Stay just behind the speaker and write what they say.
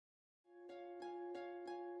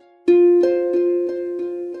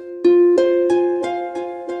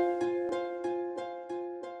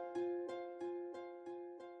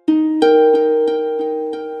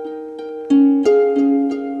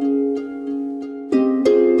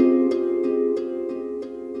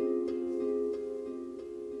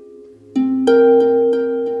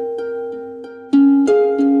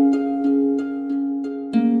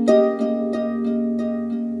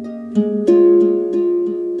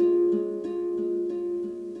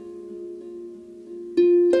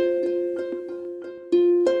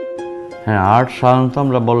হ্যাঁ, আর্ট সাধারণত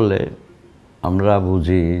আমরা বললে আমরা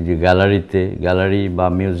বুঝি যে গ্যালারি বা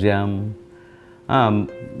মিউজিয়াম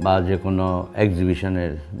বা যে কোনো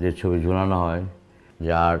এক্সিবিশনের যে ছবি ঝুলানো হয়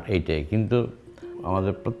যে আর্ট এইটাই। কিন্তু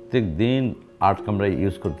আমাদের প্রত্যেক দিন আর্টকে আমরা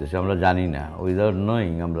ইউজ করতেছি, আমরা জানি না, উইদাউট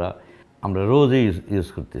নোয়িং আমরা রোজই ইউজ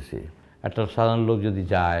করতেছি। একটা সাধারণ লোক যদি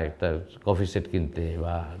যায় একটা কফি সেট কিনতে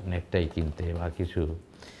বা নেকটাই কিনতে বা কিছু,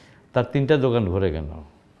 তার 3টা দোকান ঘুরে কেন?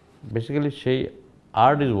 বেসিক্যালি সেই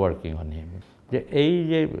art is working on him. যে এই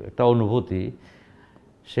যে একটা অনুভূতি,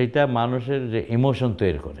 সেইটা মানুষের যে ইমোশন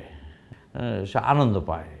তৈরি করে, সে আনন্দ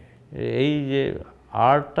পায়। এই যে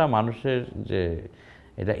আর্টটা মানুষের যে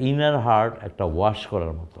এটা ইনার হার্ট একটা ওয়াশ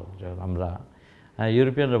করার মতো। যখন আমরা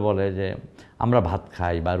ইউরোপিয়ানরা বলে যে আমরা ভাত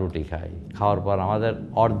খাই বা রুটি খাই, খাওয়ার পর আমাদের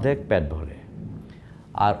অর্ধেক পেট ভরে,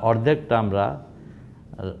 আর অর্ধেকটা আমরা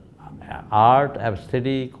আর্ট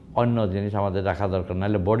অ্যাস্থেটিক অন্য জিনিস আমাদের রাখা দরকার,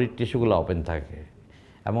 নাহলে বডির টিস্যুগুলো ওপেন থাকে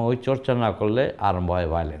এবং ওই চর্চা না করলে আরম্ভ হয়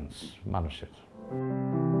ভায়োলেন্স মানুষের।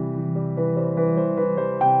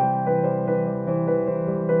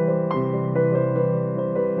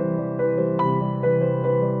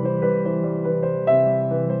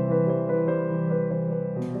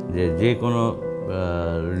 যে কোনো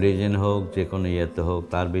রিলিজিয়ন হোক, যে কোনো ইয়েতে হোক,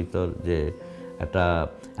 তার ভিতর যে একটা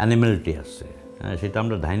অ্যানিমেলিটি আছে, হ্যাঁ, সেটা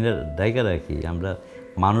আমরা ঢাইকা রাখি। আমরা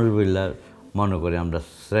মানুষ বইলা মনে করি আমরা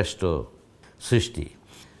শ্রেষ্ঠ সৃষ্টি।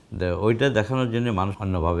 ওইটা দেখানোর জন্য মানুষ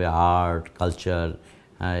অন্যভাবে আর্ট কালচার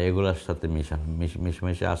এগুলোর সাথে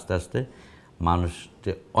মিশে আস্তে আস্তে মানুষ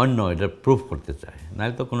যে অন্য এটা প্রুভ করতে চায়,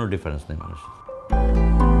 নাহলে তো কোনো ডিফারেন্স নেই মানুষের।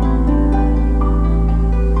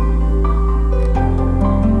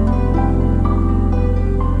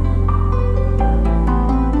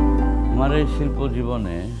 আমার এই শিল্প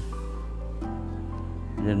জীবনে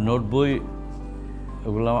যে নোট বই,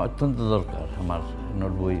 ওগুলো আমার অত্যন্ত দরকার। আমার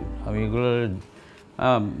নোট বই, আমি এগুলোর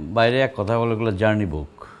বাইরে এক কথা বলে, এগুলো জার্নি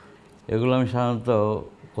বুক। এগুলো আমি সাধারণত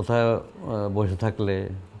কোথাও বসে থাকলে,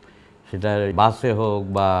 সেটা বাসে হোক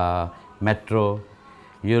বা মেট্রো,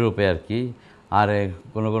 ইউরোপে আর কি, আর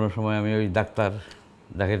কোনো সময় আমি ওই ডাক্তার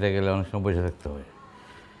দেখাতে গেলে অনেক সময় বসে থাকতে হয়।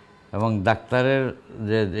 এবং ডাক্তারের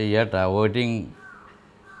যে ইয়েটা, ওয়েটিং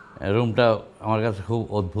রুমটা আমার কাছে খুব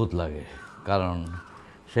অদ্ভুত লাগে, কারণ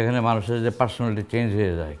সেখানে মানুষের যে পার্সোনালিটি চেঞ্জ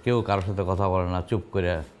হয়ে যায়। কেউ কারোর সাথে কথা বলে না, চুপ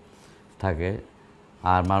করে থাকে,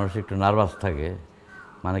 আর মানুষ একটু নার্ভাস থাকে।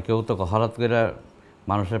 মানে কেউ তো হঠাৎ করে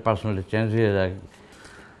মানুষের পার্সোনালিটি চেঞ্জ হয়ে যায়।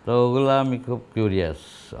 তো ওগুলো আমি খুব কিউরিয়াস,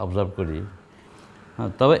 অবজার্ভ করি।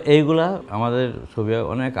 তবে এইগুলা আমাদের ছবি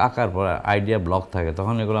অনেক আঁকার পর আইডিয়া ব্লক থাকে,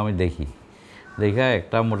 তখন এগুলো আমি দেখে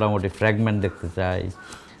একটা মোটামুটি ফ্র্যাগমেন্ট দেখতে চাই।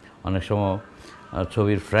 অনেক সময়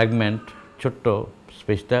ছবির ফ্র্যাগমেন্ট ছোট্ট,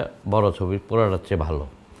 স্পেসটা বড় ছবির পুরোটার চেয়ে ভালো।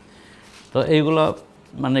 তো এইগুলো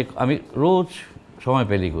মানে আমি রোজ সময়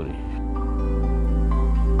পেলেই করি।